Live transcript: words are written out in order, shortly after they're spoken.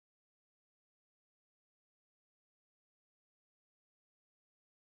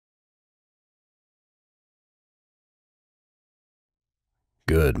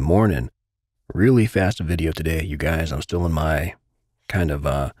Good morning. Really fast video today, you guys. I'm still in my kind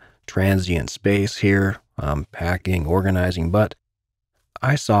of transient space here. I'm packing, organizing, but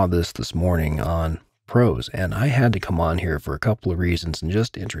I saw this morning on Prose, and I had to come on here for a couple of reasons and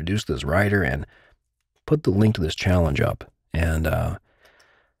just introduce this writer and put the link to this challenge up. And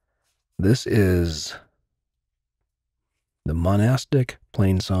this is the monastic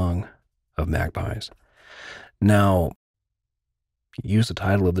plain song of Magpies. Now, use the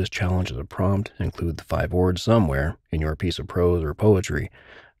title of this challenge as a prompt, include the 5 words somewhere in your piece of prose or poetry.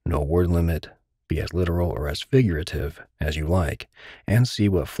 No word limit, be as literal or as figurative as you like, and see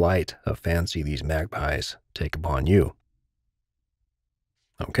what flight of fancy these magpies take upon you.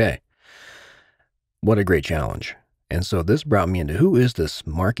 Okay. What a great challenge. And so this brought me into, who is this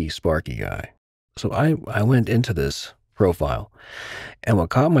Marky Sparky guy? So I went into this profile, and what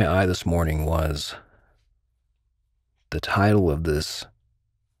caught my eye this morning was the title of this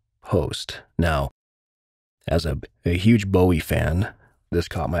post. Now, as a huge Bowie fan, this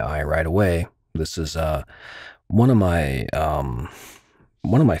caught my eye right away. This is one of my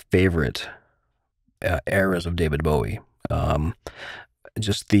favorite eras of David Bowie.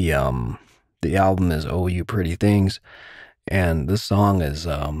 Just the album is "Oh You Pretty Things," and this song is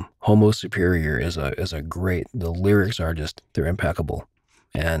 "Homo Superior" is a great. The lyrics are just, they're impeccable,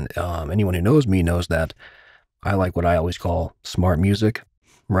 and anyone who knows me knows that I like what I always call smart music,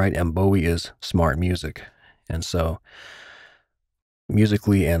 right? And Bowie is smart music. And so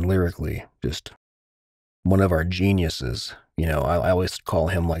musically and lyrically, just one of our geniuses. You know, I always call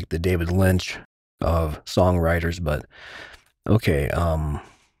him like the David Lynch of songwriters, but okay. I'm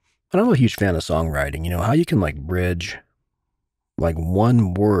a huge fan of songwriting. You know, how you can like bridge like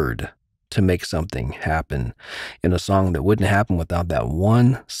one word to make something happen in a song that wouldn't happen without that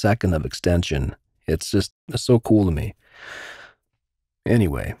 1 second of extension. It's so cool to me.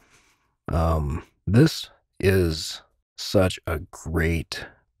 Anyway, this is such a great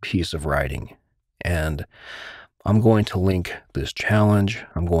piece of writing, and I'm going to link this challenge,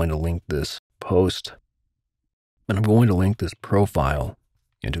 I'm going to link this post, and I'm going to link this profile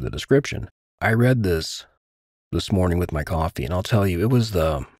into the description. I read this morning with my coffee, and I'll tell you,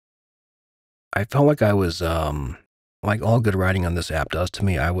 I felt like I was, like all good writing on this app does to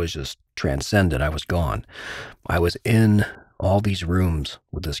me, I was just transcended. I was gone. I was in all these rooms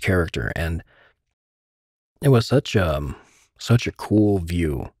with this character, and it was such a cool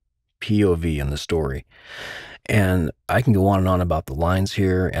view, POV in the story. And I can go on and on about the lines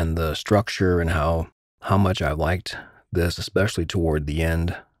here and the structure and how much I liked this, especially toward the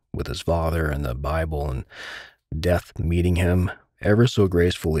end with his father and the Bible and death meeting him ever so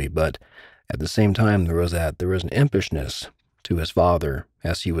gracefully. But at the same time, there was an impishness to his father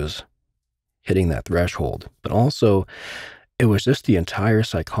as he was hitting that threshold. But also, it was just the entire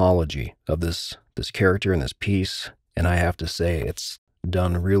psychology of this character and this piece. And I have to say, it's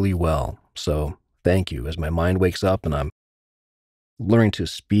done really well. So thank you. As my mind wakes up and I'm learning to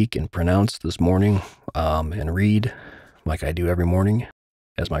speak and pronounce this morning, and read like I do every morning,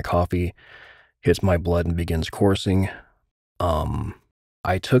 as my coffee hits my blood and begins coursing,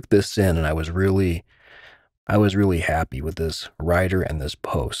 I took this in, and I was really happy with this writer and this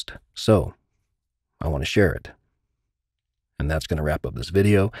post. So I want to share it. And that's going to wrap up this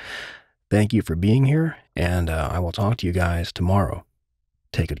video. Thank you for being here, and I will talk to you guys tomorrow.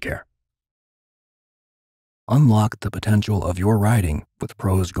 Take good care. Unlock the potential of your writing with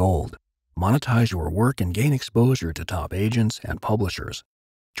Prose Gold. Monetize your work and gain exposure to top agents and publishers.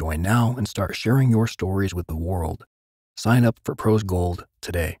 Join now and start sharing your stories with the world. Sign up for Prose Gold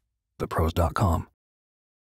today. theprose.com.